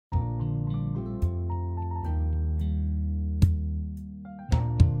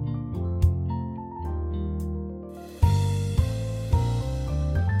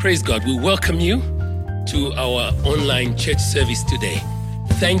Praise God. We welcome you to our online church service today.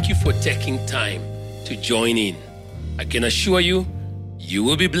 Thank you for taking time to join in. I can assure you, you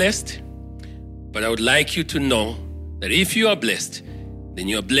will be blessed. But I would like you to know that if you are blessed, then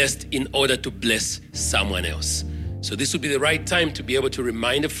you are blessed in order to bless someone else. So this would be the right time to be able to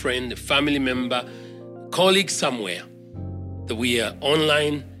remind a friend, a family member, colleague somewhere that we are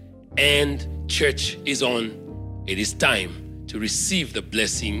online and church is on. It is time to receive the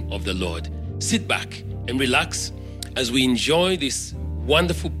blessing of the Lord. Sit back and relax as we enjoy this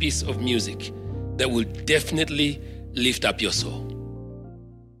wonderful piece of music that will definitely lift up your soul.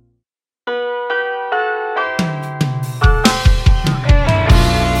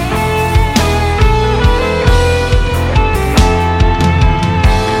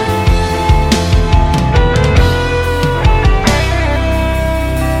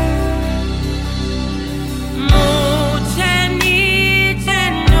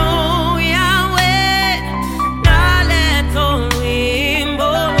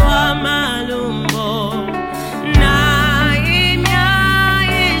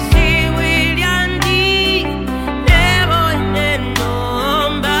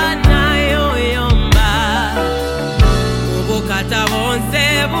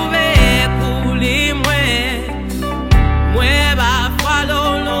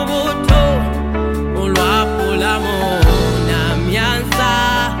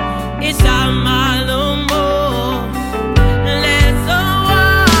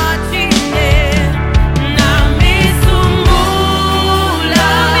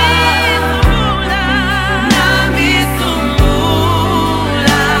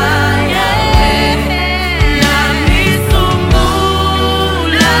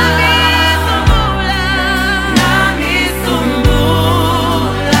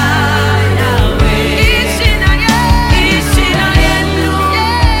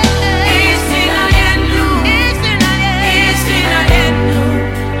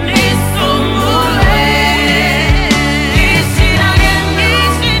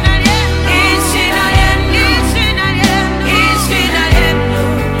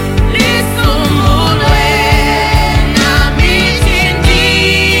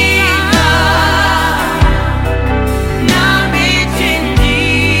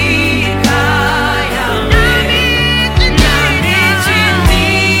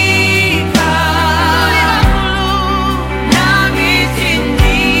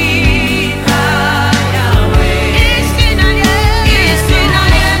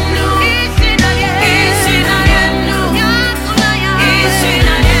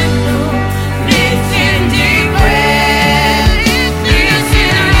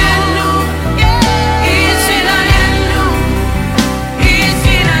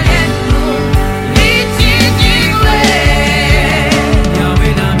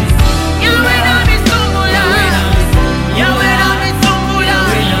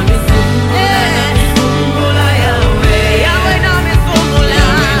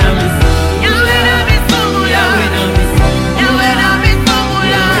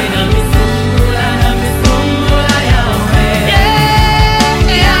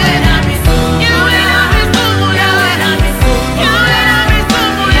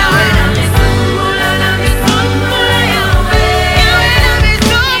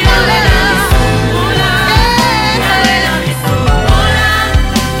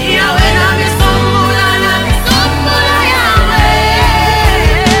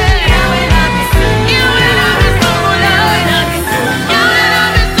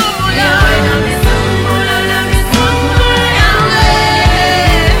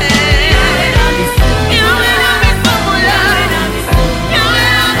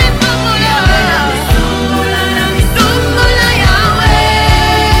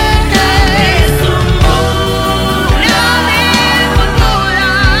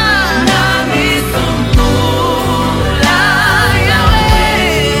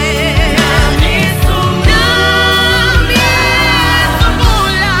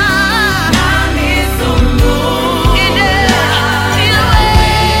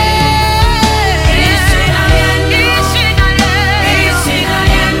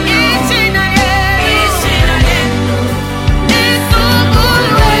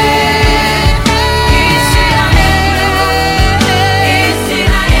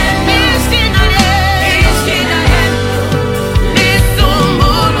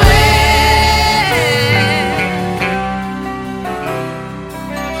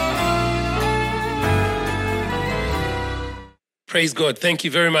 Praise God. Thank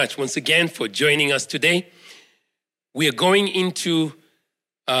you very much once again for joining us today. We are going into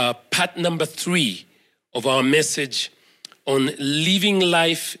part number 3 of our message, on living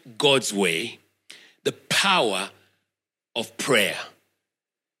life God's way, the power of prayer.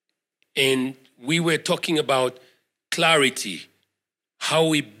 And we were talking about clarity, how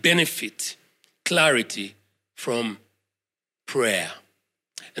we benefit clarity from prayer.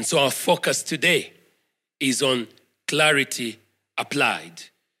 And so our focus today is on clarity applied.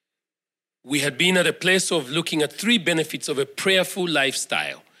 We had been at a place of looking at 3 benefits of a prayerful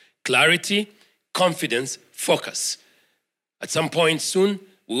lifestyle: clarity, confidence, focus. At some point soon,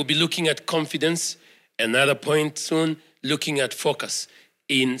 we'll be looking at confidence. Another point soon, looking at focus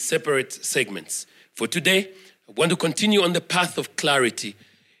in separate segments. For today, I want to continue on the path of clarity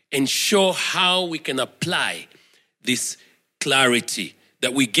and show how we can apply this clarity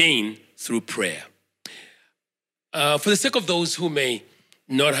that we gain through prayer. For the sake of those who may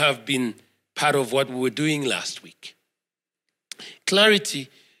not have been part of what we were doing last week, clarity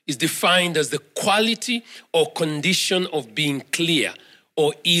is defined as the quality or condition of being clear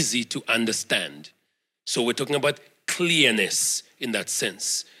or easy to understand. So we're talking about clearness in that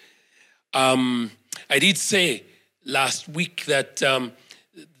sense. I did say last week that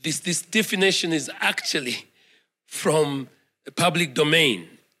this definition is actually from the public domain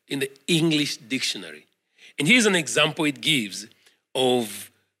in the English dictionary. And here's an example it gives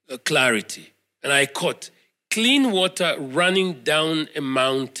of clarity. And I quote, "Clean water running down a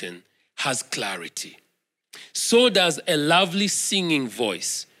mountain has clarity. So does a lovely singing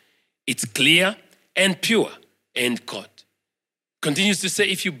voice. It's clear and pure," end quote. Continues to say,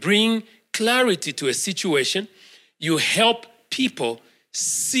 if you bring clarity to a situation, you help people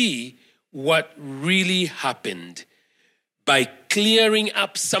see what really happened by clearing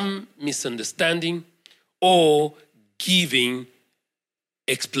up some misunderstanding or giving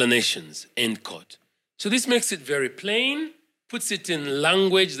explanations, end quote. So this makes it very plain, puts it in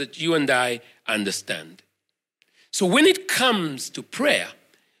language that you and I understand. So when it comes to prayer,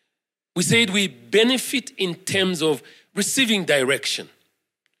 we said we benefit in terms of receiving direction.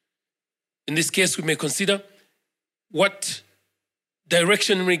 In this case, we may consider what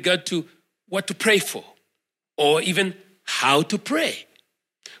direction in regard to what to pray for, or even how to pray.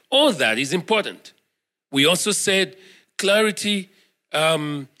 All that is important. We also said clarity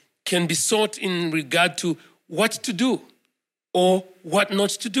can be sought in regard to what to do or what not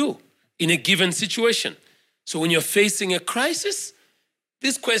to do in a given situation. So when you're facing a crisis,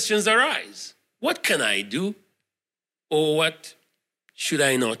 these questions arise. What can I do, or what should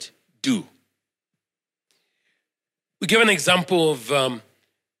I not do? We give an example of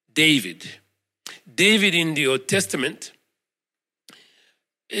David. David in the Old Testament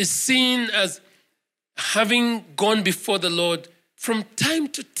is seen as having gone before the Lord from time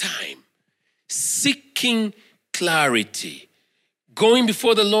to time, seeking clarity, going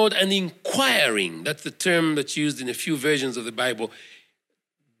before the Lord and inquiring. That's the term that's used in a few versions of the Bible.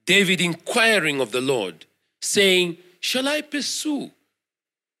 David inquiring of the Lord, saying, "Shall I pursue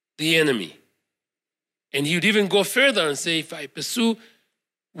the enemy?" And he would even go further and say, "If I pursue,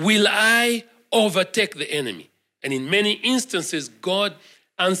 will I overtake the enemy?" And in many instances, God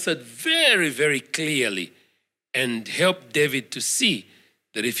answered very, very clearly and helped David to see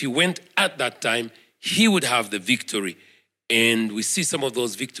that if he went at that time, he would have the victory. And we see some of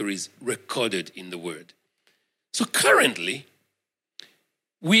those victories recorded in the Word. So currently,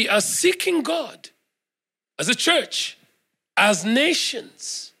 we are seeking God as a church, as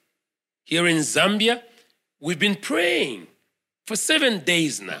nations. Here in Zambia, we've been praying for 7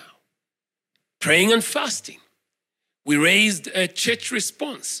 days now, praying and fasting. We raised a church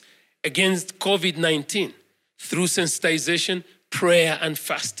response against COVID-19 through sensitization, prayer, and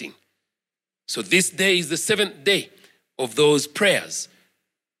fasting. So this day is the 7th day of those prayers.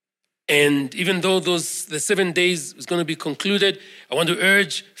 And even though the 7 days is going to be concluded, I want to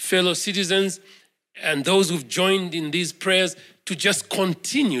urge fellow citizens and those who've joined in these prayers to just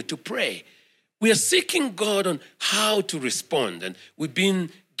continue to pray. We are seeking God on how to respond, and we've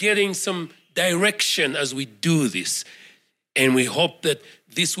been getting some direction as we do this. And we hope that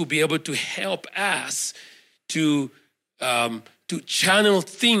this will be able to help us to channel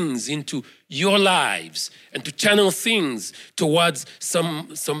things into your lives and to channel things towards some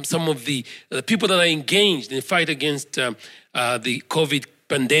of the people that are engaged in the fight against the COVID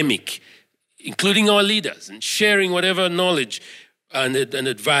pandemic, including our leaders, and sharing whatever knowledge and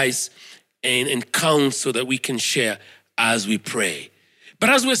advice and counsel that we can share as we pray. But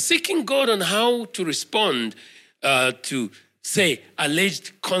as we're seeking God on how to respond to, say,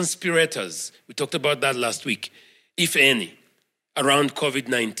 alleged conspirators, we talked about that last week, if any, around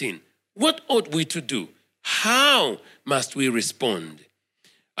COVID-19, what ought we to do? How must we respond?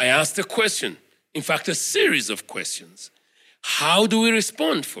 I asked a question, in fact, a series of questions. How do we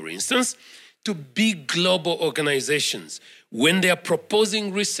respond, for instance, to big global organizations when they are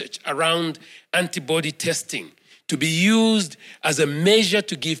proposing research around antibody testing to be used as a measure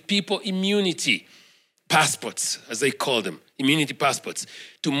to give people immunity passports, as they call them, immunity passports,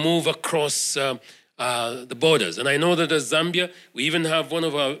 to move across the borders? And I know that as Zambia, we even have one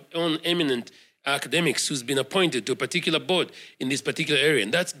of our own eminent academics who's been appointed to a particular board in this particular area.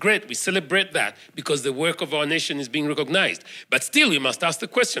 And that's great. We celebrate that because the work of our nation is being recognized. But still, we must ask the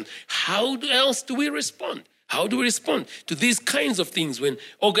question, how else do we respond? How do we respond to these kinds of things when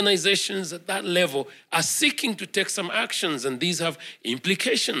organizations at that level are seeking to take some actions and these have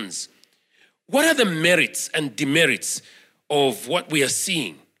implications? What are the merits and demerits of what we are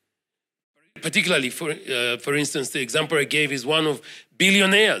seeing? Particularly, for instance, the example I gave is one of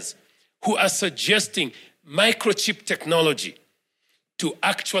billionaires who are suggesting microchip technology to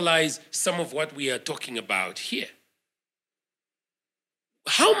actualize some of what we are talking about here.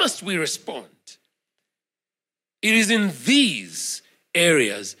 How must we respond? It is in these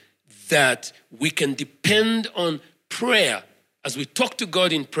areas that we can depend on prayer, as we talk to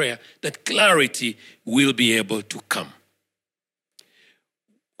God in prayer, that clarity will be able to come.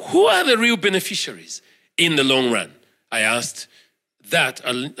 Who are the real beneficiaries in the long run? I asked that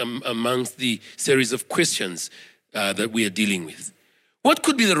amongst the series of questions that we are dealing with. What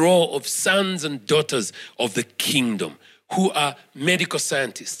could be the role of sons and daughters of the kingdom who are medical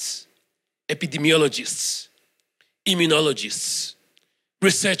scientists, epidemiologists, immunologists,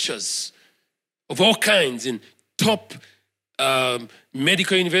 researchers of all kinds in top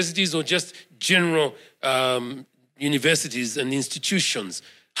medical universities or just general universities and institutions,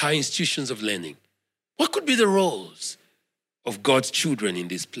 high institutions of learning? What could be the roles of God's children in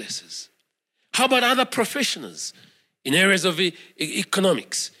these places? How about other professionals in areas of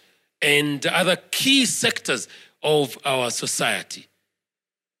economics and other key sectors of our society?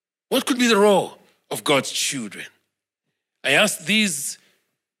 What could be the role of God's children? I ask these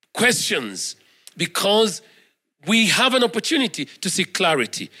questions because we have an opportunity to seek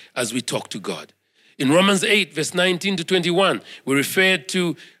clarity as we talk to God. In Romans 8, verse 19 to 21, we referred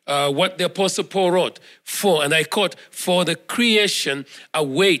to what the Apostle Paul wrote, and I quote, "For the creation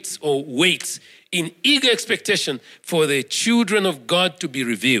awaits or waits in eager expectation for the children of God to be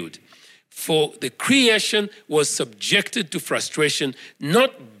revealed. For the creation was subjected to frustration,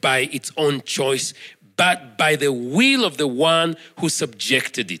 not by its own choice, but by the will of the one who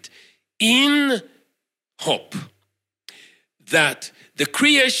subjected it, in hope that the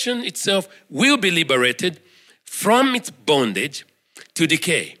creation itself will be liberated from its bondage to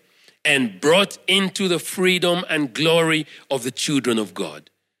decay and brought into the freedom and glory of the children of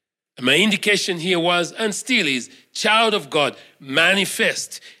God." And my indication here was, and still is, child of God,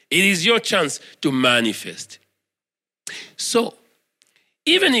 manifest. It is your chance to manifest. So,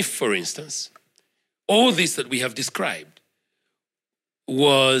 even if, for instance, all this that we have described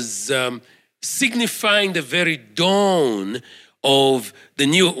was signifying the very dawn of the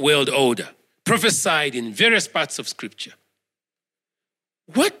new world order, prophesied in various parts of Scripture,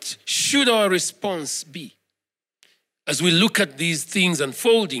 what should our response be as we look at these things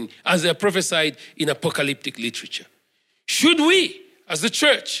unfolding as they are prophesied in apocalyptic literature? Should we, as the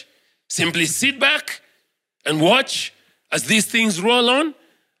church, simply sit back and watch as these things roll on?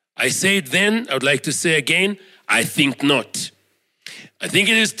 I said then, I would like to say again, I think not. I think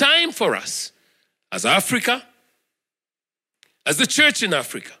it is time for us, as Africa, as the church in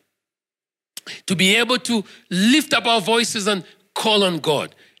Africa, to be able to lift up our voices and call on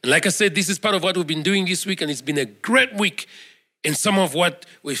God. And like I said, this is part of what we've been doing this week, and it's been a great week in some of what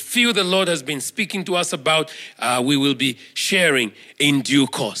we feel the Lord has been speaking to us about. We will be sharing in due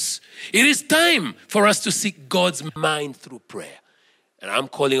course. It is time for us to seek God's mind through prayer. And I'm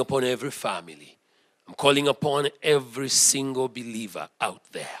calling upon every family. I'm calling upon every single believer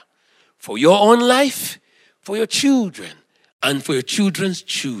out there. For your own life, for your children, and for your children's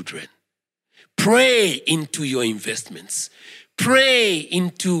children. Pray into your investments. Pray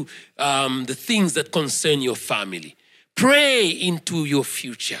into the things that concern your family. Pray into your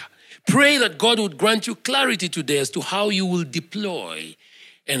future. Pray that God would grant you clarity today as to how you will deploy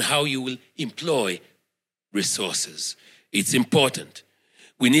and how you will employ resources. It's important.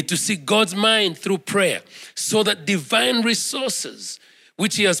 We need to seek God's mind through prayer so that divine resources,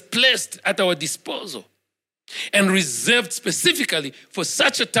 which He has placed at our disposal and reserved specifically for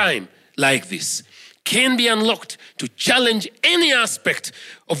such a time like this, can be unlocked to challenge any aspect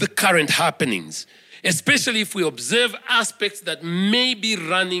of the current happenings, especially if we observe aspects that may be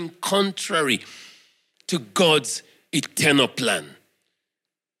running contrary to God's eternal plan.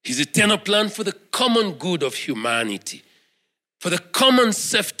 His eternal plan for the common good of humanity. for the common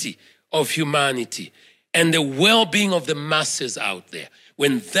safety of humanity and the well-being of the masses out there,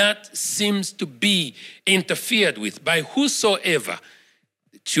 when that seems to be interfered with by whosoever,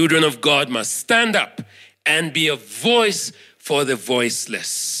 the children of God must stand up and be a voice for the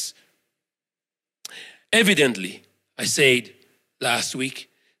voiceless. Evidently, I said last week,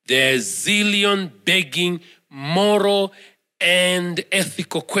 there's zillion begging moral and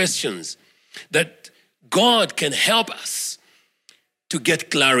ethical questions that God can help us to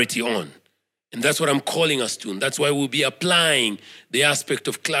get clarity on. And that's what I'm calling us to. And that's why we'll be applying the aspect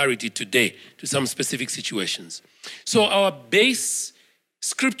of clarity today to some specific situations. So our base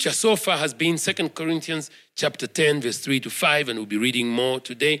scripture so far has been 2 Corinthians chapter 10, verse 3 to 5, and we'll be reading more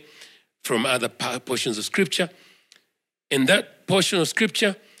today from other portions of scripture. And that portion of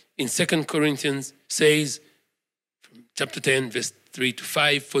scripture in 2 Corinthians says, from chapter 10, verse 3 to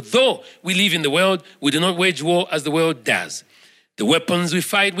 5, for though we live in the world, we do not wage war as the world does. The weapons we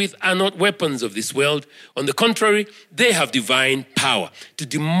fight with are not weapons of this world. On the contrary, they have divine power to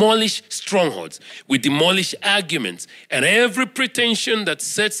demolish strongholds. We demolish arguments and every pretension that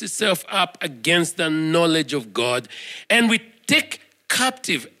sets itself up against the knowledge of God. And we take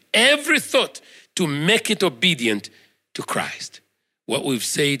captive every thought to make it obedient to Christ. What we've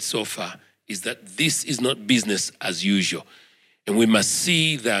said so far is that this is not business as usual. And we must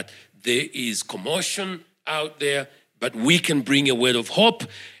see that there is commotion out there, but we can bring a word of hope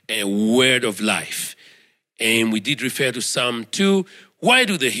and a word of life. And we did refer to Psalm 2. Why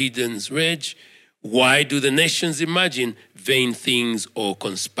do the heathens rage? Why do the nations imagine vain things or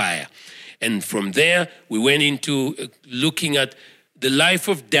conspire? And from there, we went into looking at the life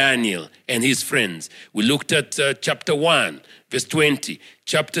of Daniel and his friends. We looked at chapter 1, verse 20,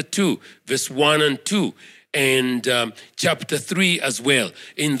 chapter 2, verse 1 and 2, and chapter 3 as well.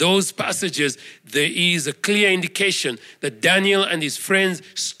 In those passages, there is a clear indication that Daniel and his friends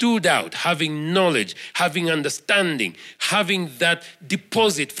stood out, having knowledge, having understanding, having that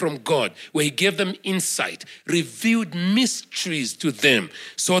deposit from God, where he gave them insight, revealed mysteries to them,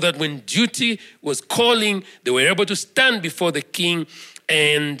 so that when duty was calling, they were able to stand before the king,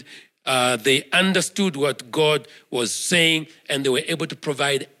 and they understood what God was saying, and they were able to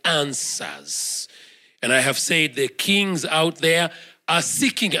provide answers. And I have said the kings out there are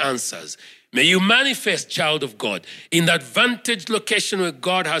seeking answers. May you manifest, child of God, in that vantage location where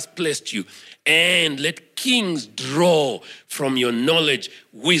God has placed you. And let kings draw from your knowledge,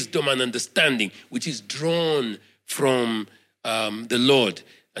 wisdom, and understanding, which is drawn from the Lord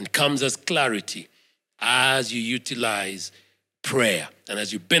and comes as clarity as you utilize prayer and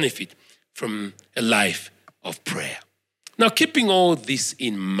as you benefit from a life of prayer. Now, keeping all this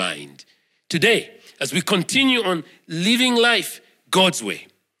in mind, today, as we continue on living life God's way,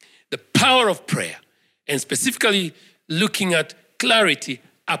 the power of prayer, and specifically looking at clarity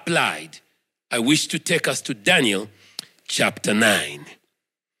applied, I wish to take us to Daniel chapter 9.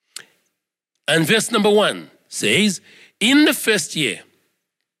 And verse number 1 says, in the first year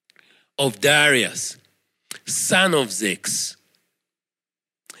of Darius, son of Zex,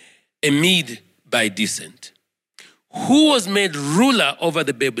 a Mede by descent, who was made ruler over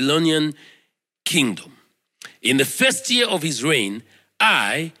the Babylonian kingdom. In the first year of his reign,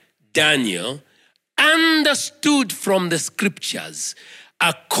 I, Daniel, understood from the scriptures,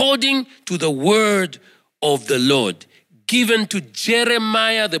 according to the word of the Lord given to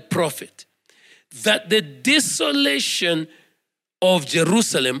Jeremiah the prophet, that the desolation of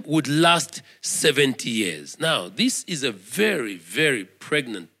Jerusalem would last 70 years. Now, this is a very, very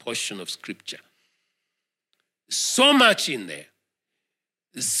pregnant portion of scripture. So much in there.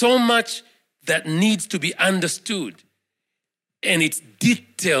 So much that needs to be understood. And it's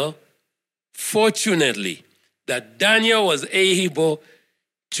detail, fortunately, that Daniel was able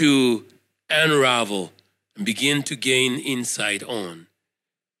to unravel and begin to gain insight on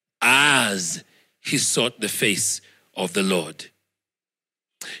as he sought the face of the Lord.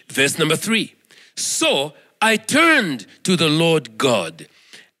 Verse number 3. So I turned to the Lord God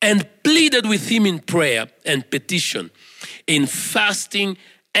and pleaded with him in prayer and petition, in fasting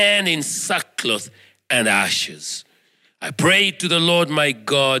and in sackcloth and ashes. I prayed to the Lord my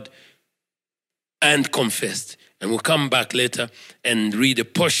God and confessed. And we'll come back later and read a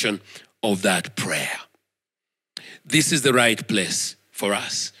portion of that prayer. This is the right place for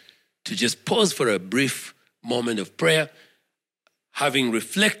us to just pause for a brief moment of prayer, having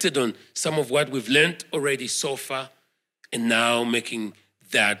reflected on some of what we've learned already so far, and now making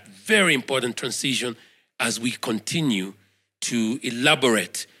that very important transition as we continue to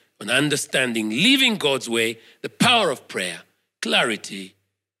elaborate on understanding, living God's way, the power of prayer, clarity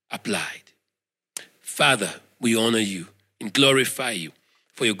applied. Father, we honor you and glorify you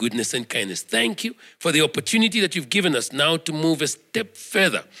for your goodness and kindness. Thank you for the opportunity that you've given us now to move a step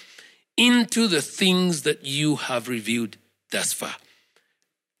further into the things that you have revealed thus far.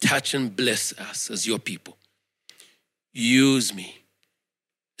 Touch and bless us as your people. Use me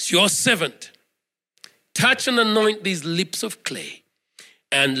as your servant. Touch and anoint these lips of clay,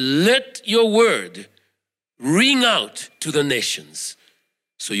 and let your word ring out to the nations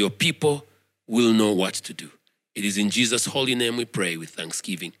so your people will know what to do. It is in Jesus' holy name we pray with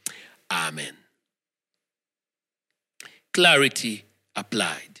thanksgiving. Amen. Clarity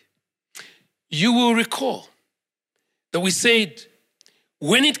applied. You will recall that we said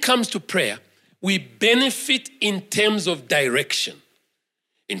when it comes to prayer, we benefit in terms of direction.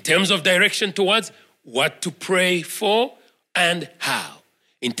 In terms of direction towards what to pray for and how.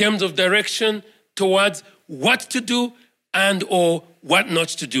 In terms of direction towards what to do and or what not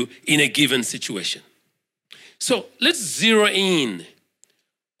to do in a given situation. So let's zero in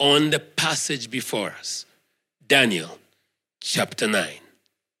on the passage before us. Daniel chapter 9.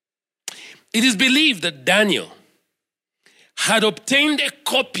 It is believed that Daniel had obtained a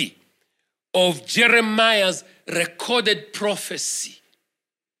copy of Jeremiah's recorded prophecy,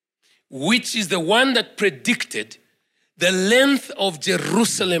 which is the one that predicted the length of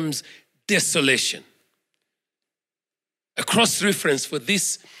Jerusalem's desolation. A cross-reference for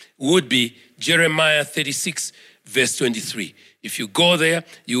this would be Jeremiah 36, verse 23. If you go there,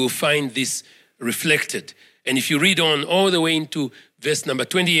 you will find this reflected. And if you read on all the way into verse number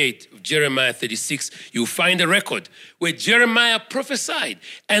 28 of Jeremiah 36, you'll find a record where Jeremiah prophesied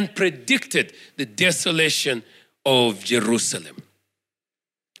and predicted the desolation of Jerusalem.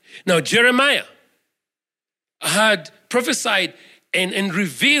 Now, Jeremiah had prophesied and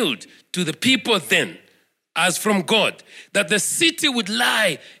revealed to the people then, as from God, that the city would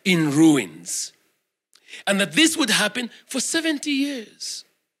lie in ruins and that this would happen for 70 years.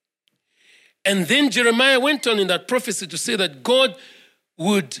 And then Jeremiah went on in that prophecy to say that God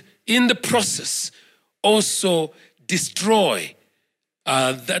would, in the process, also destroy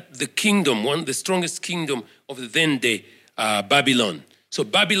the kingdom, the strongest kingdom of the then day, Babylon. So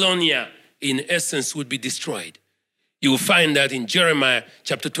Babylonia, in essence, would be destroyed. You will find that in Jeremiah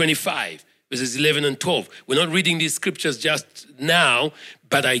chapter 25, verses 11 and 12. We're not reading these scriptures just now,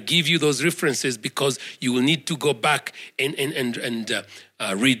 but I give you those references because you will need to go back and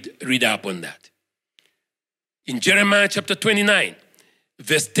read up on that. In Jeremiah chapter 29,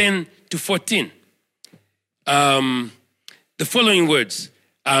 verse 10 to 14, the following words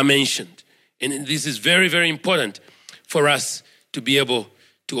are mentioned. And this is very, very important for us to be able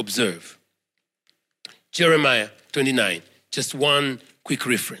to observe. Jeremiah 29, just one quick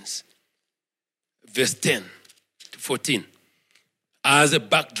reference. Verse 10 to 14, as a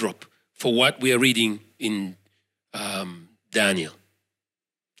backdrop for what we are reading in Daniel.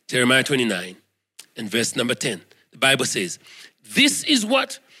 Jeremiah 29 and verse number 10. The Bible says, this is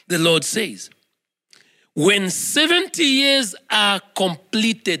what the Lord says. When 70 years are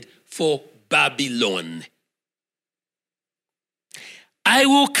completed for Babylon, I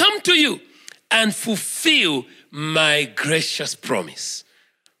will come to you and fulfill my gracious promise.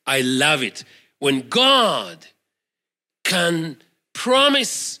 I love it when God can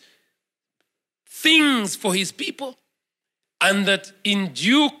promise things for his people, and that in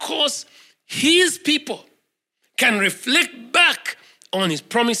due course, his people can reflect back on his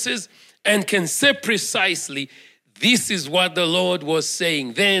promises and can say precisely, this is what the Lord was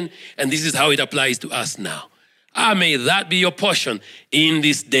saying then, and this is how it applies to us now. May that be your portion in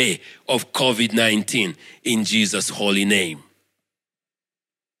this day of COVID-19 in Jesus' holy name.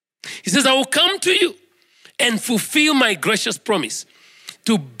 He says, I will come to you and fulfill my gracious promise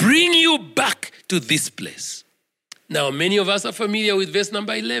to bring you back to this place. Now, many of us are familiar with verse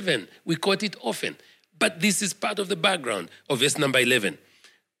number 11. We quote it often, but this is part of the background of verse number 11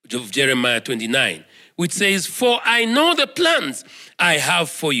 of Jeremiah 29, which says, for I know the plans I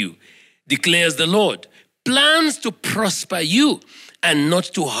have for you, declares the Lord, plans to prosper you and not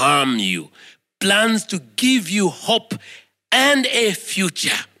to harm you, plans to give you hope and a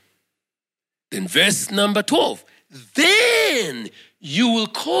future. Then verse number 12, then you will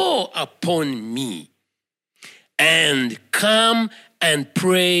call upon me and come and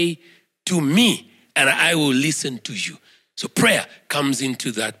pray to me, and I will listen to you. So prayer comes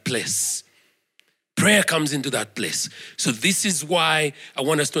into that place. Prayer comes into that place. So this is why I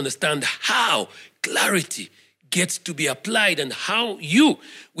want us to understand how clarity gets to be applied and how you,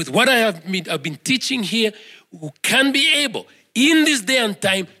 with what I've been teaching here, can be able in this day and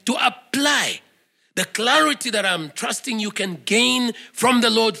time to apply the clarity that I'm trusting you can gain from the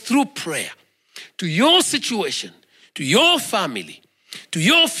Lord through prayer to your situation, to your family, to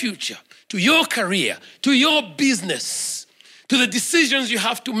your future, to your career, to your business, to the decisions you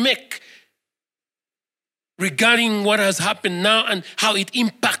have to make regarding what has happened now and how it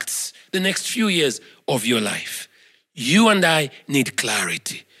impacts the next few years of your life. You and I need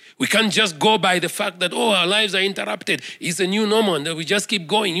clarity. We can't just go by the fact that, our lives are interrupted. It's a new normal and we just keep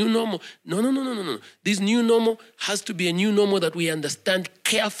going. New normal. No. This new normal has to be a new normal that we understand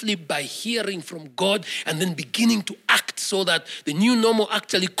carefully by hearing from God and then beginning to act so that the new normal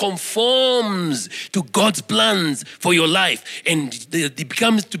actually conforms to God's plans for your life. And it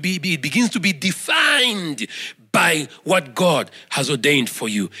begins to be defined by what God has ordained for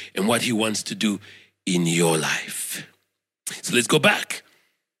you and what he wants to do in your life. So let's go back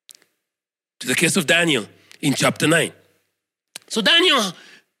to the case of Daniel in chapter 9. So Daniel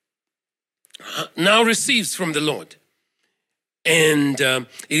now receives from the Lord. And it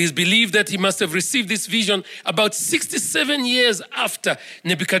is believed that he must have received this vision about 67 years after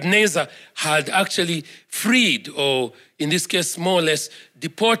Nebuchadnezzar had actually freed, or in this case, more or less,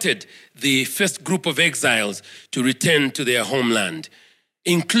 deported the first group of exiles to return to their homeland,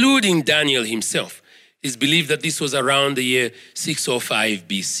 including Daniel himself. It's believed that this was around the year 605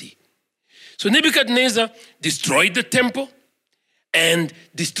 BC. So Nebuchadnezzar destroyed the temple and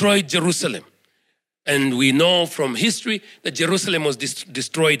destroyed Jerusalem. And we know from history that Jerusalem was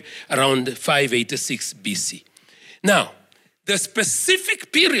destroyed around 586 BC. Now, the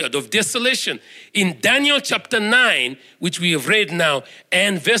specific period of desolation in Daniel chapter 9, which we have read now,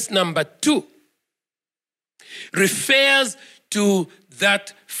 and verse number 2, refers to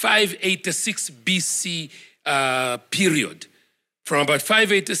that 586 BC period. From about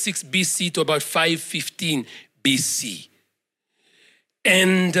 586 BC to about 515 BC.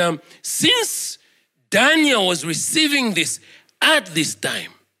 And since Daniel was receiving this at this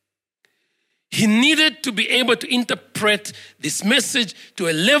time, he needed to be able to interpret this message to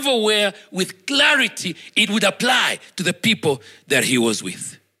a level where, with clarity, it would apply to the people that he was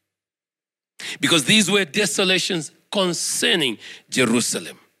with. Because these were desolations concerning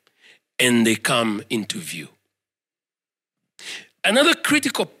Jerusalem, and they come into view. Another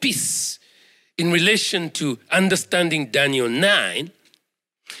critical piece in relation to understanding Daniel 9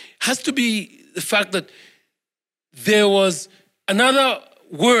 has to be the fact that there was another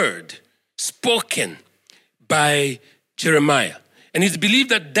word spoken by Jeremiah. And it's believed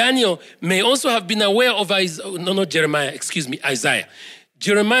that Daniel may also have been aware of Isaiah.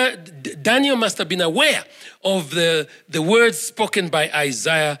 Daniel must have been aware of the words spoken by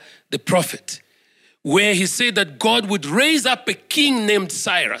Isaiah the prophet, where he said that God would raise up a king named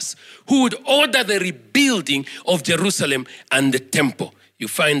Cyrus who would order the rebuilding of Jerusalem and the temple. You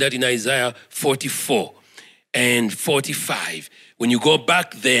find that in Isaiah 44 and 45. When you go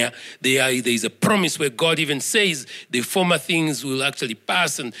back there is a promise where God even says the former things will actually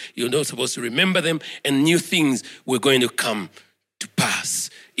pass and you're not supposed to remember them, and new things were going to come to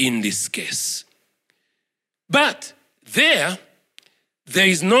pass in this case. But there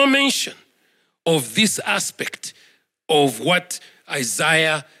is no mention of this aspect of what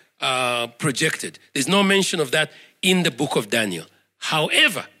Isaiah projected. There's no mention of that in the book of Daniel.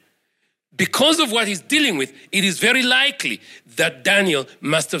 However, because of what he's dealing with, it is very likely that Daniel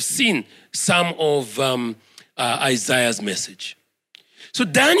must have seen some of Isaiah's message. So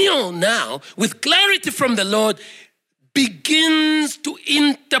Daniel now, with clarity from the Lord, begins to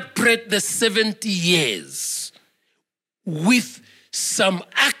interpret the 70 years with some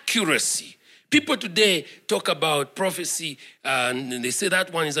accuracy. People today talk about prophecy and they say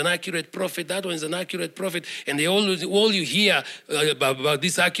that one is an accurate prophet, that one is an accurate prophet, and all you hear about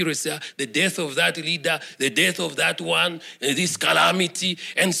this accuracy, the death of that leader, the death of that one, this calamity,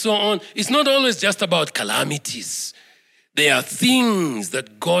 and so on. It's not always just about calamities. There are things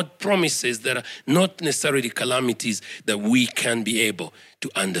that God promises that are not necessarily calamities that we can be able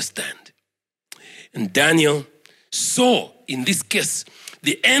to understand. And Daniel saw, in this case,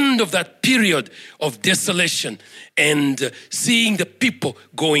 the end of that period of desolation and seeing the people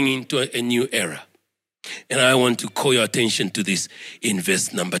going into a new era. And I want to call your attention to this in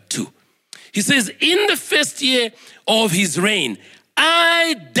verse number 2. He says, in the first year of his reign,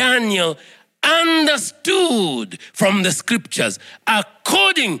 I, Daniel, understood from the scriptures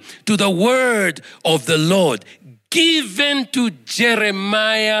according to the word of the Lord given to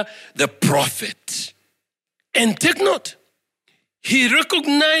Jeremiah the prophet. And take note, he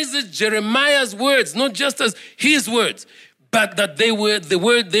recognizes Jeremiah's words, not just as his words, but that they were the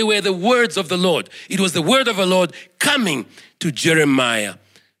words of the Lord. It was the word of the Lord coming to Jeremiah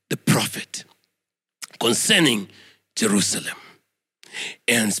the prophet concerning Jerusalem.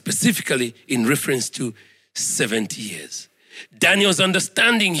 And specifically in reference to 70 years. Daniel's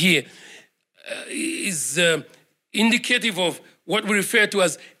understanding here is indicative of what we refer to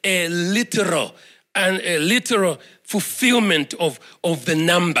as a literal fulfillment of the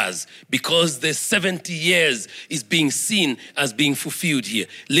numbers, because the 70 years is being seen as being fulfilled here,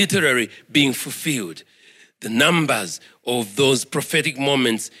 literally being fulfilled. The numbers of those prophetic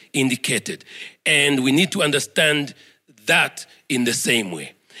moments indicated. And we need to understand that in the same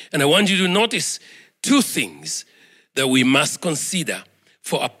way. And I want you to notice two things that we must consider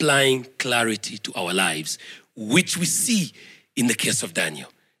for applying clarity to our lives, which we see in the case of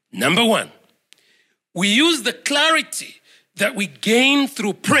Daniel. Number one, we use the clarity that we gain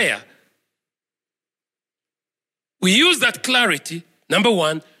through prayer. We use that clarity, number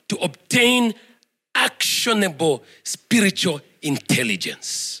one, to obtain actionable spiritual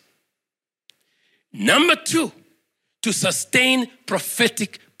intelligence. Number two, to sustain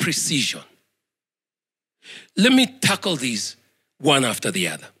prophetic precision. Let me tackle these one after the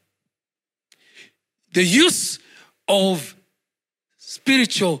other. The use of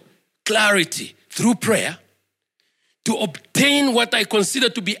spiritual clarity through prayer to obtain what I consider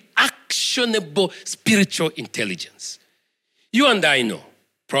to be actionable spiritual intelligence. You and I know,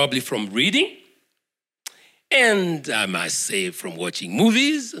 probably from reading, and I must say from watching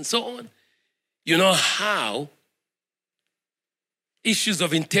movies and so on, you know how issues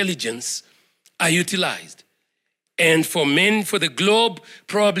of intelligence are utilized. And for the globe,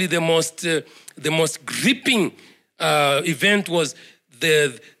 probably the most gripping event was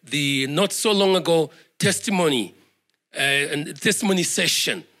the not so long ago testimony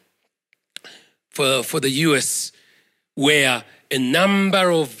session for the U.S., where a number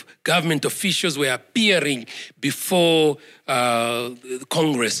of government officials were appearing before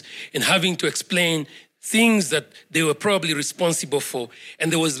Congress and having to explain things that they were probably responsible for.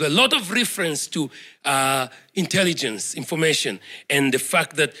 And there was a lot of reference to intelligence, information, and the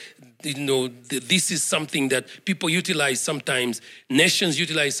fact that this is something that people utilize sometimes, nations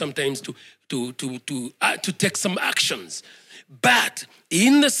utilize sometimes to take some actions. But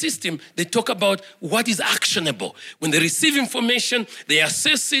in the system, they talk about what is actionable. When they receive information, they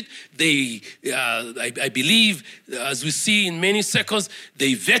assess it. I believe, as we see in many circles,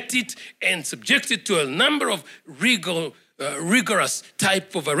 they vet it and subject it to a number of rigorous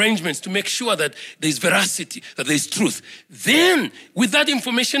type of arrangements to make sure that there's veracity, that there's truth. Then, with that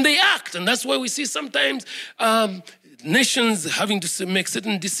information, they act. And that's why we see sometimes nations having to make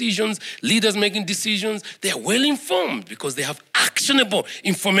certain decisions, leaders making decisions. They are well informed because they have actionable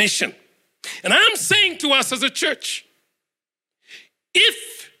information. And I'm saying to us as a church,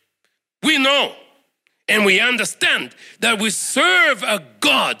 if we know and we understand that we serve a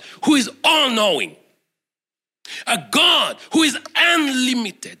God who is all-knowing, a God who is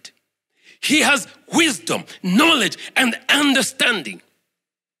unlimited, He has wisdom, knowledge, and understanding.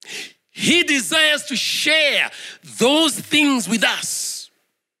 He desires to share those things with us.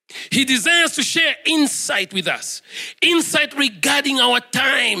 He desires to share insight with us. Insight regarding our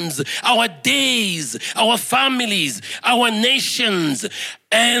times, our days, our families, our nations,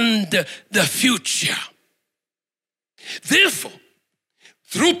 and the future. Therefore,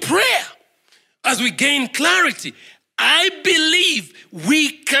 through prayer, as we gain clarity, I believe we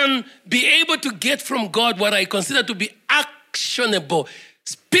can be able to get from God what I consider to be actionable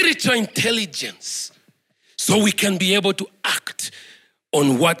spiritual intelligence, so we can be able to act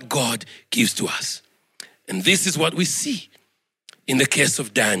on what God gives to us. And this is what we see in the case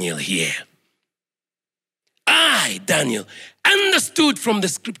of Daniel here. I, Daniel, understood from the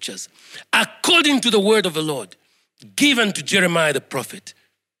scriptures, according to the word of the Lord, given to Jeremiah the prophet,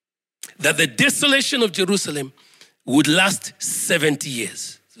 that the desolation of Jerusalem would last 70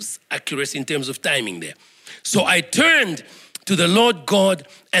 years. It's accuracy in terms of timing there. So I turned to the Lord God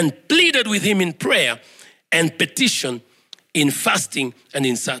and pleaded with Him in prayer and petition, in fasting and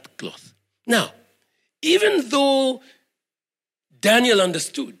in sackcloth. Now, even though Daniel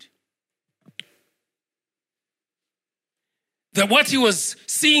understood that what he was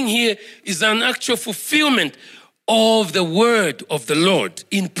seeing here is an actual fulfillment of the word of the Lord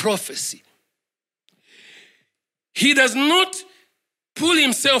in prophecy, he does not pull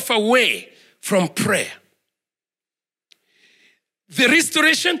himself away from prayer. The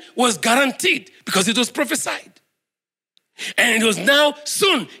restoration was guaranteed because it was prophesied. And it was now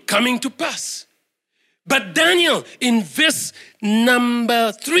soon coming to pass. But Daniel, in verse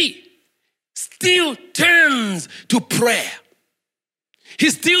number 3, still turns to prayer. He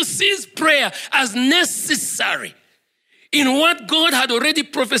still sees prayer as necessary in what God had already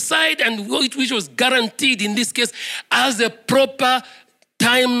prophesied and which was guaranteed in this case as a proper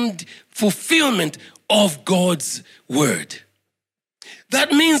timed fulfillment of God's word.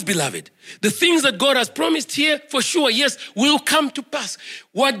 That means, beloved, the things that God has promised here, for sure, yes, will come to pass.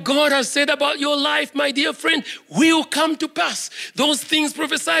 What God has said about your life, my dear friend, will come to pass. Those things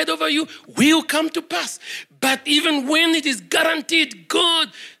prophesied over you will come to pass. But even when it is guaranteed,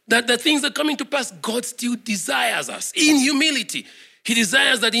 God, that the things are coming to pass, God still desires us in humility. He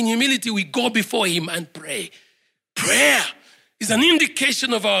desires that in humility we go before him and pray. Prayer is an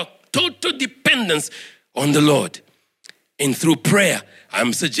indication of our total dependence on the Lord. And through prayer,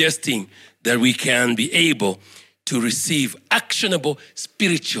 I'm suggesting that we can be able to receive actionable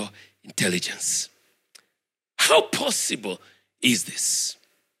spiritual intelligence. How possible is this?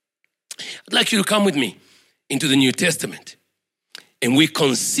 I'd like you to come with me into the New Testament and we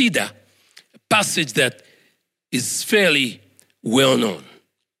consider a passage that is fairly well known.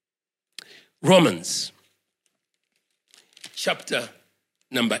 Romans chapter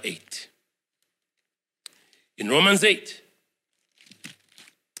number 8. In Romans 8,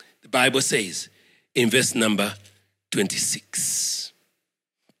 the Bible says in verse number 26,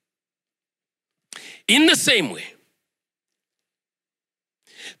 in the same way,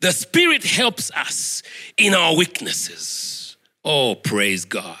 the Spirit helps us in our weaknesses. Oh, praise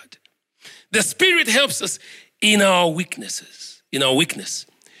God. The Spirit helps us in our weaknesses, in our weakness.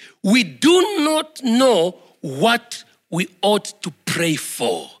 We do not know what we ought to pray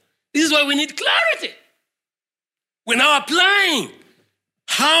for. This is why we need clarity. We're now applying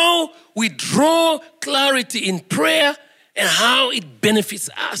how we draw clarity in prayer and how it benefits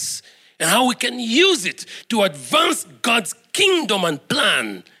us and how we can use it to advance God's kingdom and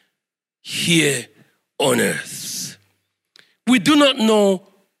plan here on earth. We do not know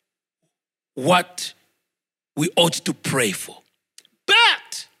what we ought to pray for.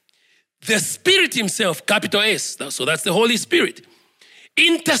 But the Spirit himself, capital S, so that's the Holy Spirit,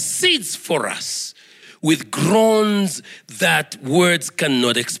 intercedes for us with groans that words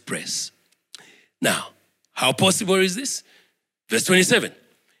cannot express. Now, how possible is this? Verse 27.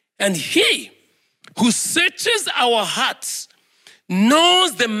 And he who searches our hearts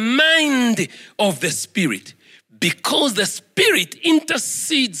knows the mind of the Spirit, because the Spirit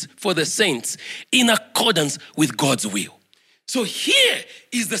intercedes for the saints in accordance with God's will. So here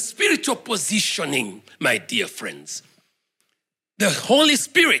is the spiritual positioning, my dear friends. The Holy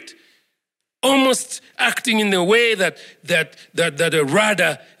Spirit almost acting in the way that a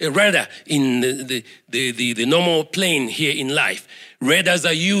radar in the normal plane here in life. Radars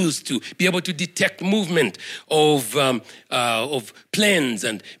are used to be able to detect movement of planes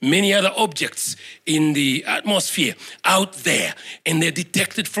and many other objects in the atmosphere out there. And they're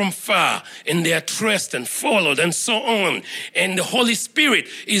detected from far, and they are traced and followed and so on. And the Holy Spirit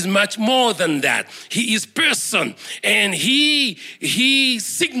is much more than that. He is person, and he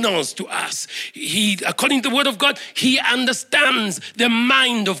signals to us. According to the word of God, he understands the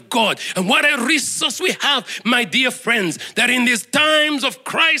mind of God. And what a resource we have, my dear friends, that in these times of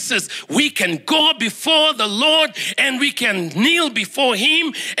crisis, we can go before the Lord and we can kneel before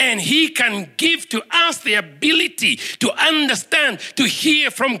him, and he can give to us the ability to understand, to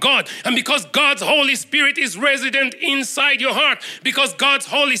hear from God. And because God's Holy Spirit is resident inside your heart, because God's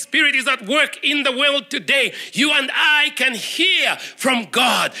Holy Spirit is at work in the world today, you and I can hear from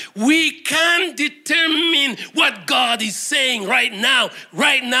God. We can determine what God is saying right now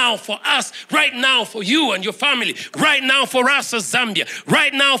for us, right now for you and your family, right now for us as Zambia,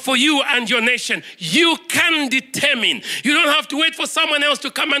 right now for you and your nation. You can determine. You don't have to wait for someone else to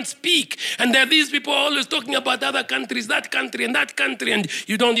come and speak. And there are these people always talking about other countries, that country and that country, and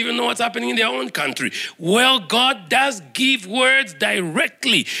you don't even know what's happening in their own country. Well, God does give words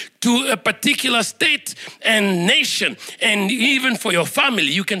directly to a particular state and nation, and even for your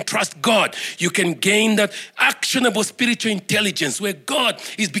family. You can trust God. You can gain that actionable spiritual intelligence where God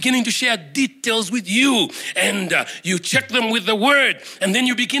is beginning to share details with you, and you check them with the word, and then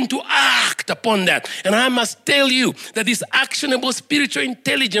you begin to act upon that. And I must tell you that this actionable spiritual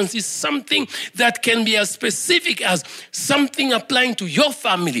intelligence is something that can be as specific as something applying to your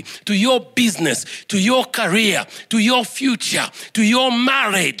family, to your business, to your career, to your future, to your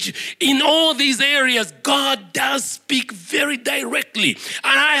marriage. In all these areas, God does speak very directly.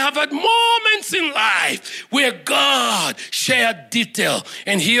 And I have had moments in life where God shared detail.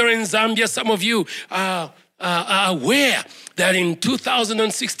 And here in Zambia, some of you are aware that in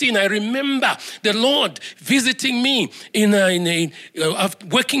 2016, I remember the Lord visiting me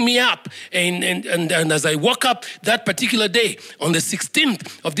waking me up. And as I woke up that particular day, on the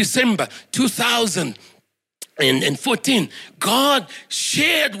 16th of December, 2014, God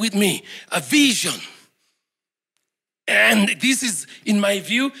shared with me a vision. And this is, in my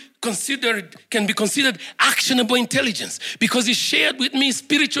view, can be considered actionable intelligence, because he shared with me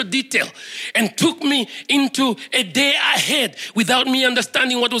spiritual detail and took me into a day ahead without me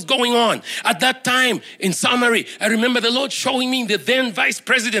understanding what was going on. At that time, in summary, I remember the Lord showing me the then vice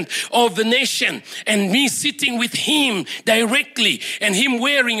president of the nation and me sitting with him directly, and him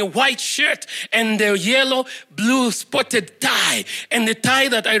wearing a white shirt and a yellow, blue spotted tie, and the tie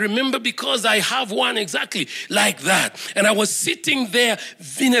that I remember because I have one exactly like that. And I was sitting there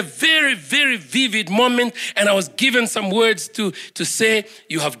in a very, very vivid moment, and I was given some words to say,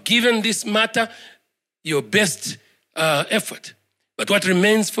 you have given this matter your best effort. But what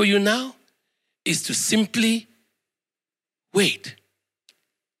remains for you now is to simply wait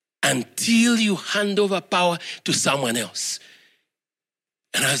until you hand over power to someone else.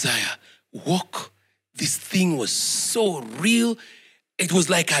 And as I woke, this thing was so real. It was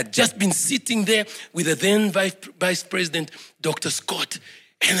like I had just been sitting there with the then Vice President, Dr. Scott.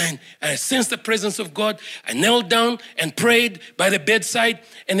 And I sensed the presence of God. I knelt down and prayed by the bedside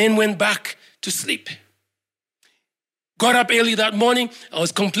and then went back to sleep. Got up early that morning. I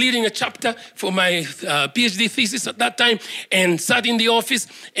was completing a chapter for my PhD thesis at that time, and sat in the office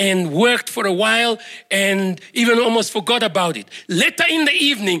and worked for a while and even almost forgot about it. Later in the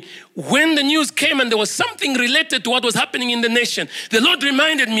evening, when the news came and there was something related to what was happening in the nation, the Lord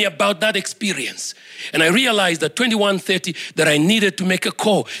reminded me about that experience. And I realized at 21:30 that I needed to make a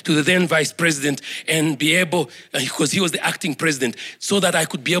call to the then vice president and be able, because he was the acting president, so that I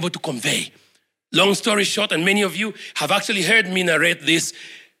could be able to convey. Long story short, and many of you have actually heard me narrate this,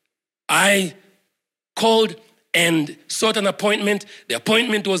 I called and sought an appointment. The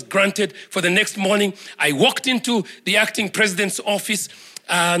appointment was granted for the next morning. I walked into the acting president's office,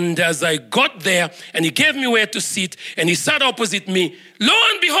 and as I got there, and he gave me where to sit, and he sat opposite me, lo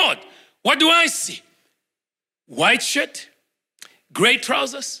and behold, what do I see? White shirt, gray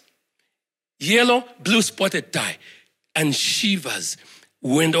trousers, yellow, blue spotted tie, and shivers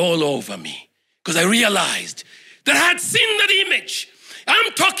went all over me. Because I realized that I had seen that image.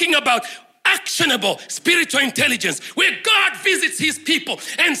 I'm talking about actionable spiritual intelligence, where God visits his people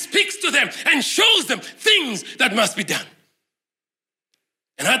and speaks to them and shows them things that must be done.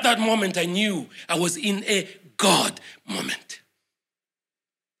 And at that moment, I knew I was in a God moment.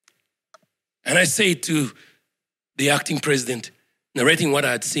 And I say to the acting president, narrating what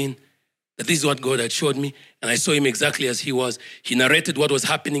I had seen, that this is what God had showed me, and I saw him exactly as he was. He narrated what was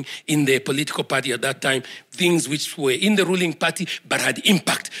happening in the political party at that time, things which were in the ruling party but had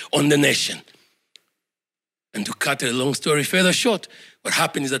impact on the nation. And to cut a long story further short, what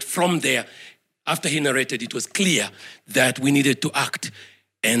happened is that from there, after he narrated, it was clear that we needed to act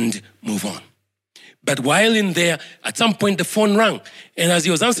and move on. But while in there, at some point the phone rang, and as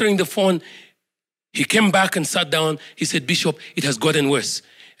he was answering the phone, he came back and sat down. He said, "Bishop, it has gotten worse."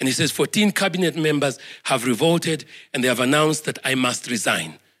 And he says, 14 cabinet members have revolted and they have announced that I must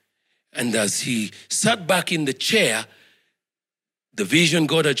resign. And as he sat back in the chair, the vision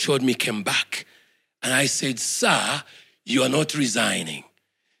God had showed me came back. And I said, "Sir, you are not resigning."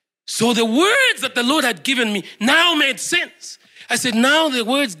 So the words that the Lord had given me now made sense. I said, now the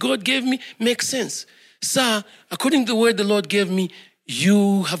words God gave me make sense. "Sir, according to the word the Lord gave me,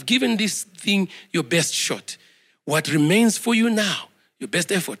 you have given this thing your best shot. What remains for you now, your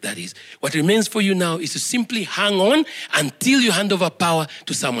best effort, that is, what remains for you now is to simply hang on until you hand over power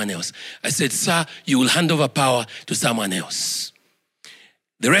to someone else." I said, "Sir, you will hand over power to someone else."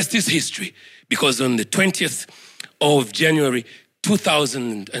 The rest is history, because on the 20th of January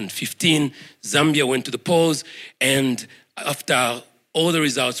 2015, Zambia went to the polls, and after all the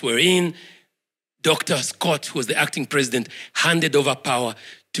results were in, Dr. Scott, who was the acting president, handed over power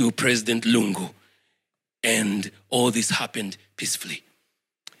to President Lungu, and all this happened peacefully.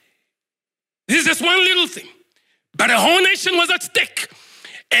 This is just one little thing, but a whole nation was at stake.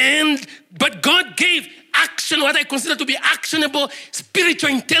 But God gave action, what I consider to be actionable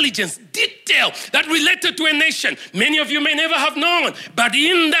spiritual intelligence, detail that related to a nation. Many of you may never have known, but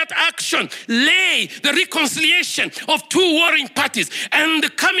in that action lay the reconciliation of two warring parties and the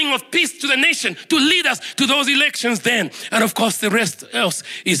coming of peace to the nation to lead us to those elections then. And of course, the rest else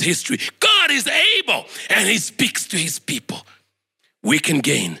is history. God is able, and he speaks to his people. We can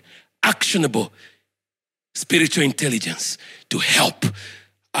gain actionable spiritual intelligence to help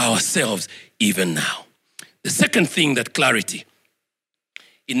ourselves even now. The second thing that clarity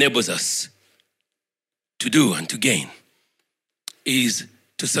enables us to do and to gain is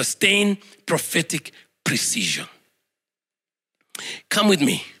to sustain prophetic precision. Come with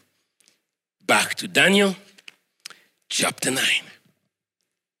me back to Daniel chapter 9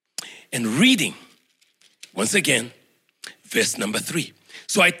 and reading once again verse number 3.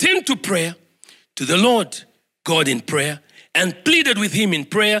 So I turned to prayer, to the Lord God in prayer, and pleaded with him in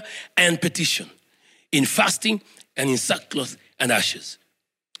prayer and petition, in fasting and in sackcloth and ashes.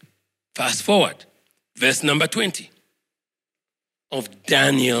 Fast forward, verse number 20 of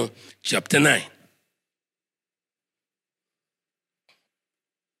Daniel chapter 9.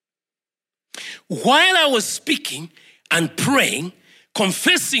 While I was speaking and praying,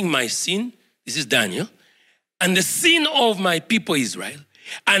 confessing my sin, this is Daniel, and the sin of my people Israel,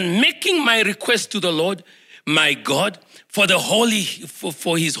 and making my request to the Lord, my God, for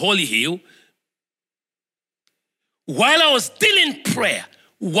his holy hill, while I was still in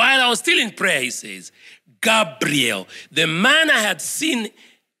prayer, he says, Gabriel, the man I had seen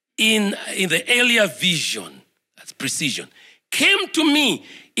in the earlier vision, that's precision, came to me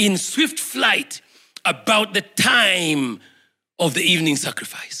in swift flight about the time of the evening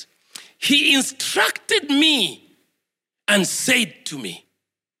sacrifice. He instructed me and said to me,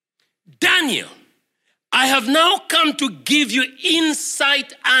 Daniel, I have now come to give you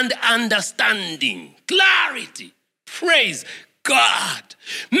insight and understanding, clarity. Praise God.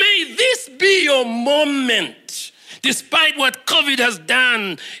 May this be your moment, despite what COVID has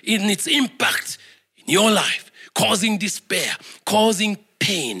done in its impact in your life, causing despair, causing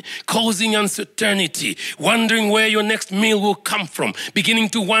pain, causing uncertainty, wondering where your next meal will come from, beginning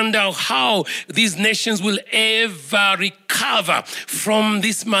to wonder how these nations will ever recover from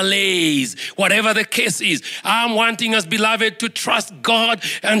this malaise. Whatever the case is, I'm wanting us, beloved, to trust God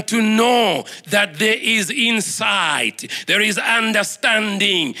and to know that there is insight, there is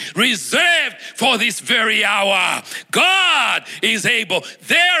understanding reserved for this very hour. God is able.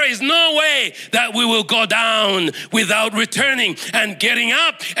 There is no way that we will go down without returning and getting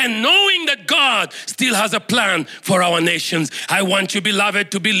up and knowing that God still has a plan for our nations. I want you,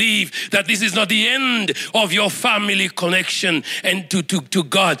 beloved, to believe that this is not the end of your family connection and to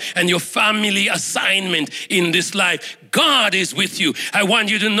God and your family assignment in this life. God is with you. I want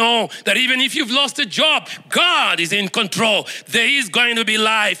you to know that even if you've lost a job, God is in control. There is going to be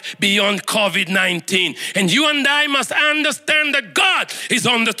life beyond COVID-19. And you and I must understand that God is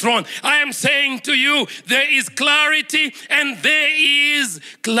on the throne. I am saying to you, there is clarity, and there is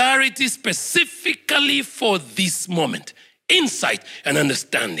clarity specifically for this moment. Insight and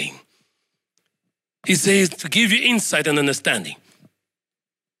understanding. He says to give you insight and understanding.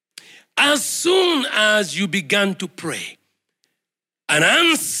 As soon as you began to pray, an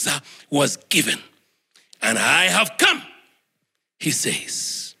answer was given. And I have come, he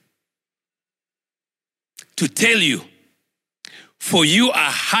says, to tell you, for you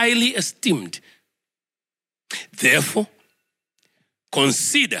are highly esteemed. Therefore,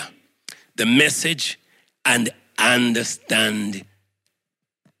 consider the message and understand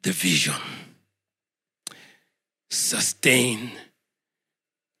the vision. Sustain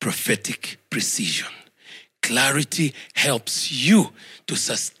prophetic precision. Clarity helps you to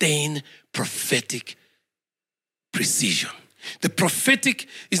sustain prophetic precision. The prophetic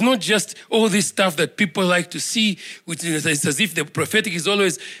is not just all this stuff that people like to see, which is as if the prophetic is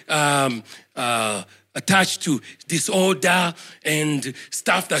always attached to disorder and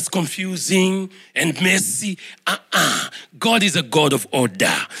stuff that's confusing and messy. God is a God of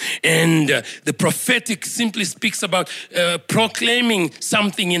order. And the prophetic simply speaks about proclaiming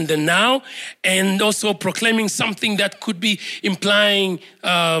something in the now and also proclaiming something that could be implying,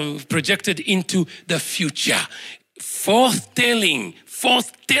 projected into the future. Forthtelling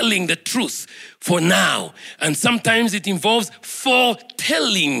the truth for now. And sometimes it involves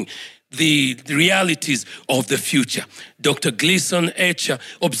foretelling the realities of the future. Dr. Gleason Etcher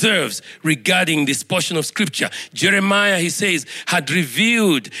observes regarding this portion of scripture, Jeremiah, he says, had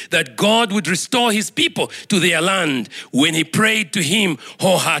revealed that God would restore his people to their land when he prayed to him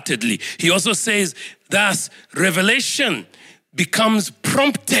wholeheartedly. He also says, thus, revelation becomes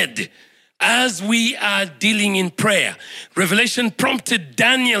prompted as we are dealing in prayer. Revelation prompted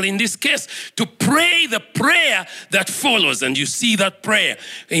Daniel in this case to pray the prayer that follows. And you see that prayer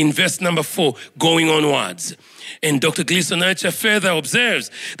in verse number 4 going onwards. And Dr. Gleason Etcher further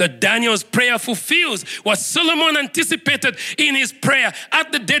observes that Daniel's prayer fulfills what Solomon anticipated in his prayer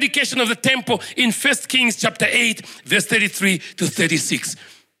at the dedication of the temple in 1 Kings chapter 8, verse 33 to 36.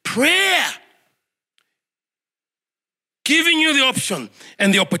 Prayer, giving you the option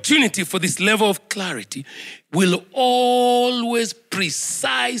and the opportunity for this level of clarity, will always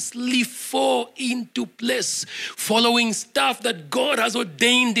precisely fall into place, following stuff that God has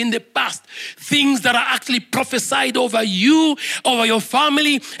ordained in the past, things that are actually prophesied over you, over your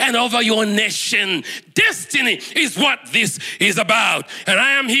family, and over your nation. Destiny is what this is about. And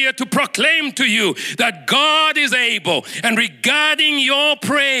I am here to proclaim to you that God is able. And regarding your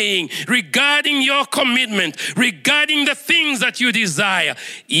praying, regarding your commitment, regarding the things that you desire,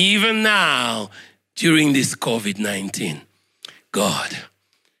 even now, during this COVID-19, God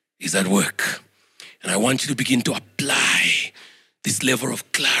is at work. And I want you to begin to apply this level of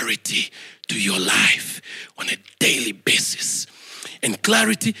clarity to your life on a daily basis. And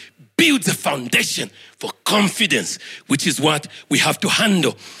clarity builds a foundation for confidence, which is what we have to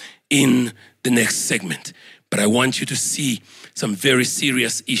handle in the next segment. But I want you to see some very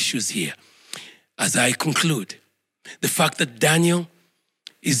serious issues here. As I conclude, the fact that Daniel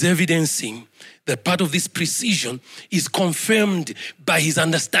is evidencing that part of this precision is confirmed by his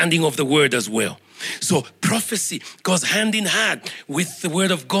understanding of the word as well. So prophecy goes hand in hand with the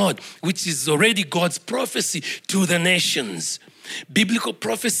word of God, which is already God's prophecy to the nations. Biblical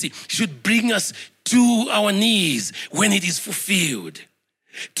prophecy should bring us to our knees when it is fulfilled.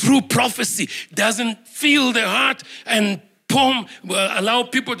 True prophecy doesn't fill the heart and allow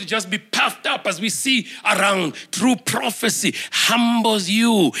people to just be puffed up as we see around. True prophecy humbles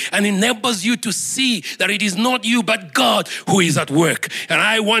you and enables you to see that it is not you but God who is at work. And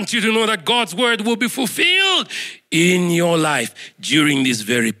I want you to know that God's word will be fulfilled in your life during this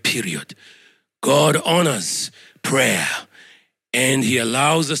very period. God honors prayer and he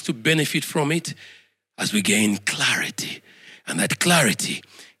allows us to benefit from it as we gain clarity. And that clarity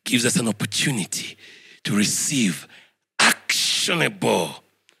gives us an opportunity to receive actionable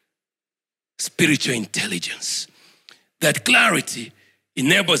spiritual intelligence. That clarity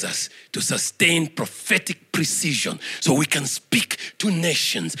enables us to sustain prophetic precision so we can speak to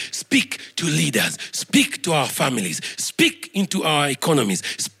nations, speak to leaders, speak to our families, speak into our economies,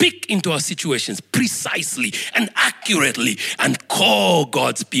 speak into our situations precisely and accurately, and call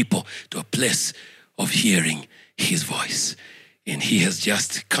God's people to a place of hearing his voice. And he has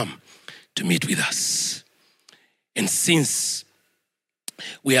just come to meet with us. And since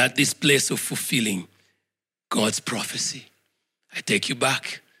we are at this place of fulfilling God's prophecy, I take you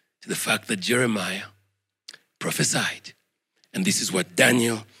back to the fact that Jeremiah prophesied. And this is what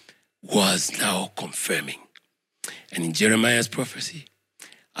Daniel was now confirming. And in Jeremiah's prophecy,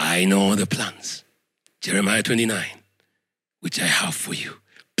 I know the plans, Jeremiah 29, which I have for you.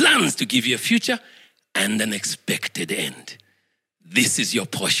 Plans to give you a future and an expected end. This is your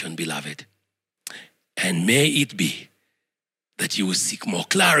portion, beloved. And may it be that you will seek more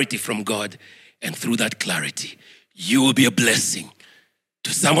clarity from God, and through that clarity, you will be a blessing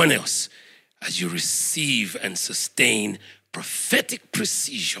to someone else as you receive and sustain prophetic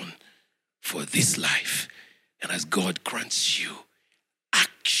precision for this life. And as God grants you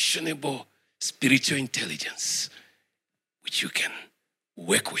actionable spiritual intelligence, which you can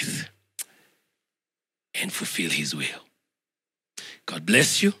work with and fulfill his will. God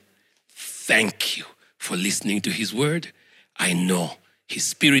bless you. Thank you for listening to his word. I know his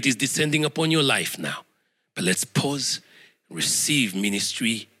spirit is descending upon your life now. But let's pause, receive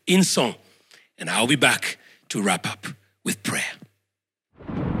ministry in song, and I'll be back to wrap up with prayer.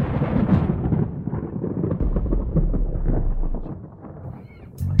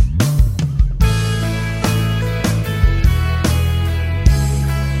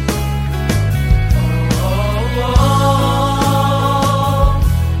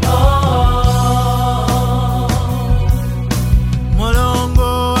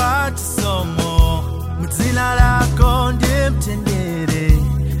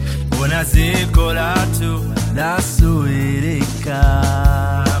 Zikolatu nasuirika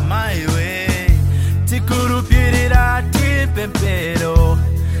maiwe tikurupirira tipempero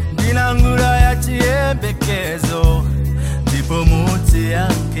ndinangura ya chiembekezo ndipo muti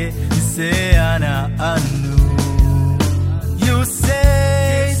yake iseana anu. You say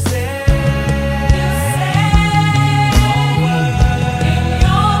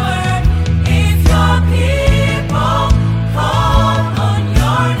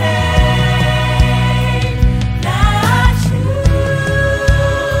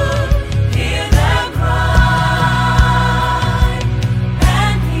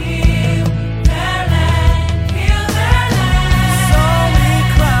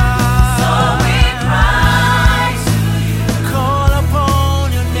call upon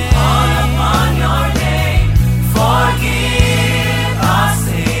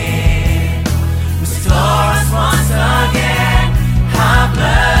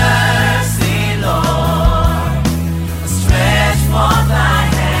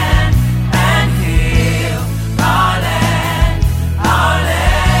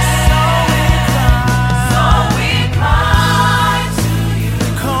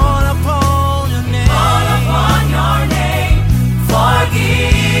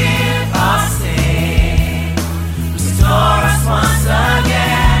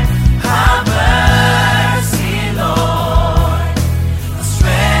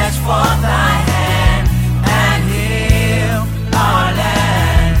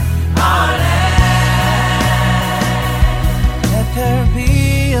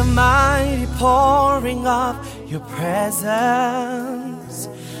your presence.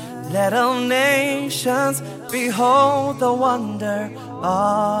 Let all nations behold the wonder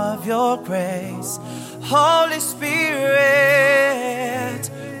of your grace. Holy Spirit,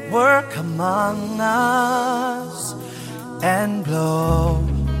 work among us and blow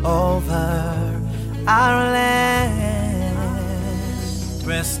over our land.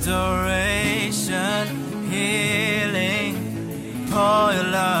 Restoration, healing, pour your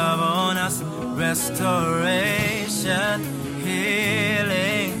love on us. Restoration,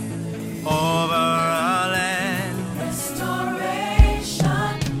 healing, over our land.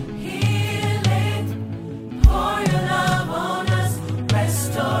 Restoration, healing, pour your love on us.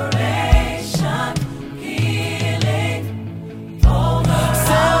 Restoration, healing, over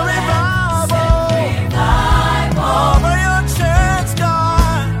our land. Send revival over your church,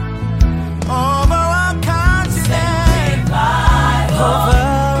 God, over our continent, over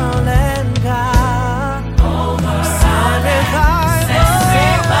our land, God.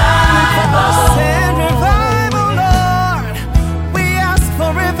 Send revival, Lord. We ask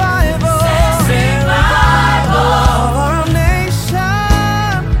for revival. Send revival over our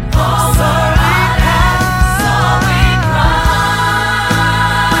nation. So we cry. We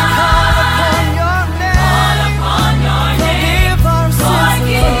call upon your name. Forgive our sins.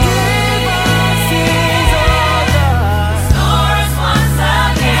 Forgive our sins, oh God. Restore us once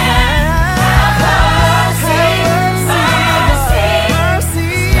again. Have mercy, Mercy.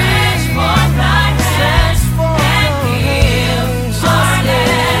 Stretch forth thy hand and heal our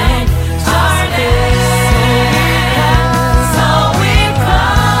land, our land. So we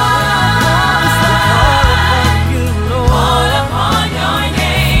cry, call upon your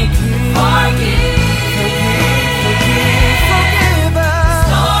name. Forgive,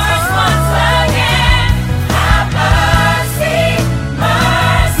 restore us once again. Have mercy,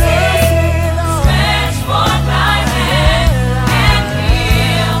 stretch forth thy hand and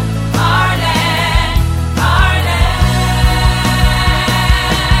heal our land, our land.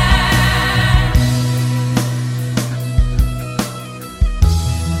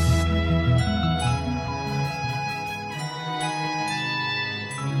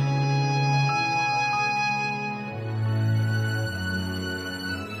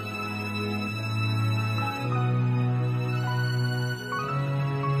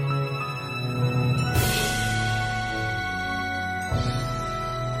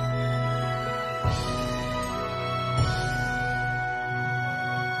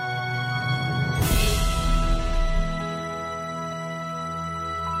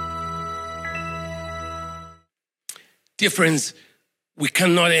 Dear friends, we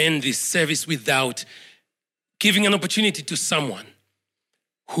cannot end this service without giving an opportunity to someone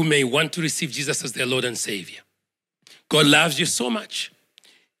who may want to receive Jesus as their Lord and Savior. God loves you so much.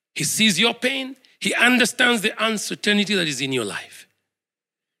 He sees your pain. He understands the uncertainty that is in your life.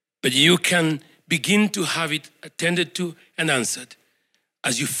 But you can begin to have it attended to and answered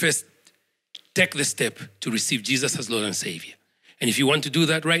as you first take the step to receive Jesus as Lord and Savior. And if you want to do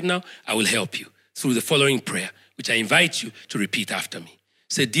that right now, I will help you through the following prayer, which I invite you to repeat after me.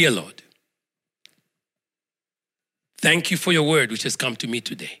 Say, dear Lord, thank you for your word which has come to me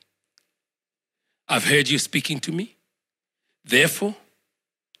today. I've heard you speaking to me. Therefore,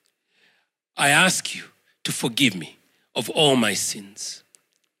 I ask you to forgive me of all my sins.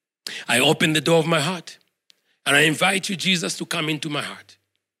 I open the door of my heart and I invite you, Jesus, to come into my heart.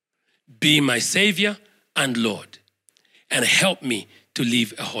 Be my Savior and Lord and help me to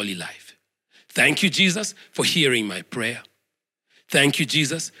live a holy life. Thank you, Jesus, for hearing my prayer. Thank you,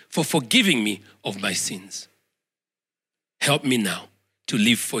 Jesus, for forgiving me of my sins. Help me now to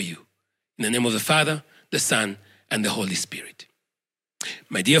live for you. In the name of the Father, the Son, and the Holy Spirit.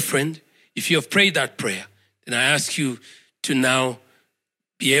 My dear friend, if you have prayed that prayer, then I ask you to now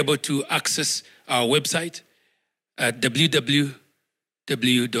be able to access our website at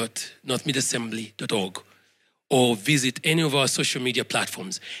www.northmidassembly.org or visit any of our social media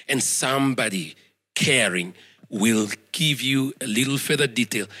platforms, and somebody caring will give you a little further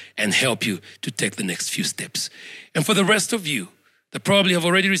detail and help you to take the next few steps. And for the rest of you that probably have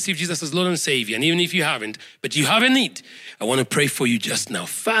already received Jesus as Lord and Savior, and even if you haven't, but you have a need, I want to pray for you just now.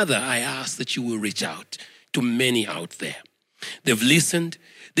 Father, I ask that you will reach out to many out there. They've listened.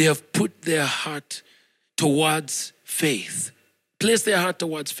 They have put their heart towards faith, placed their heart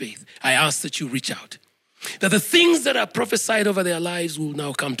towards faith. I ask that you reach out, that the things that are prophesied over their lives will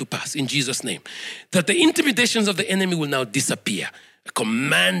now come to pass in Jesus' name, that the intimidations of the enemy will now disappear I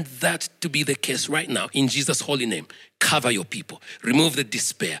command that to be the case right now in Jesus' holy name. Cover your people. Remove the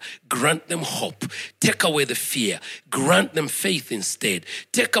despair. Grant them hope. Take away the fear. Grant them faith instead.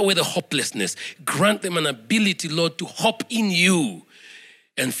 Take away the hopelessness. Grant them an ability, Lord, to hope in you.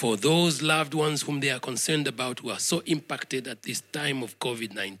 And for those loved ones whom they are concerned about who are so impacted at this time of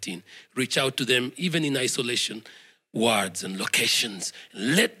COVID-19, reach out to them, even in isolation wards and locations.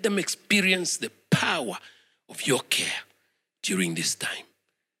 Let them experience the power of your care during this time.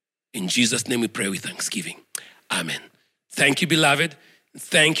 In Jesus' name we pray with thanksgiving. Amen. Thank you, beloved.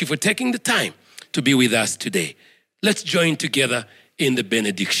 Thank you for taking the time to be with us today. Let's join together in the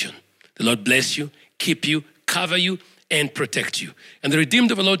benediction. The Lord bless you, keep you, cover you, and protect you. And the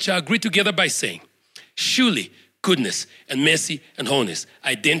redeemed of the Lord shall agree together by saying, surely goodness and mercy and wholeness,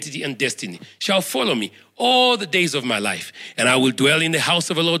 identity and destiny shall follow me all the days of my life, and I will dwell in the house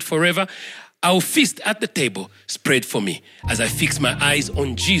of the Lord forever. I will feast at the table spread for me as I fix my eyes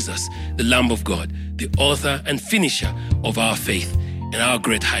on Jesus, the Lamb of God, the author and finisher of our faith and our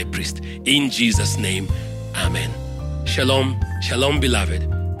great high priest. In Jesus' name, amen. Shalom, shalom, beloved.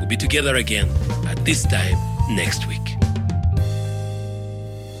 We'll be together again at this time next week.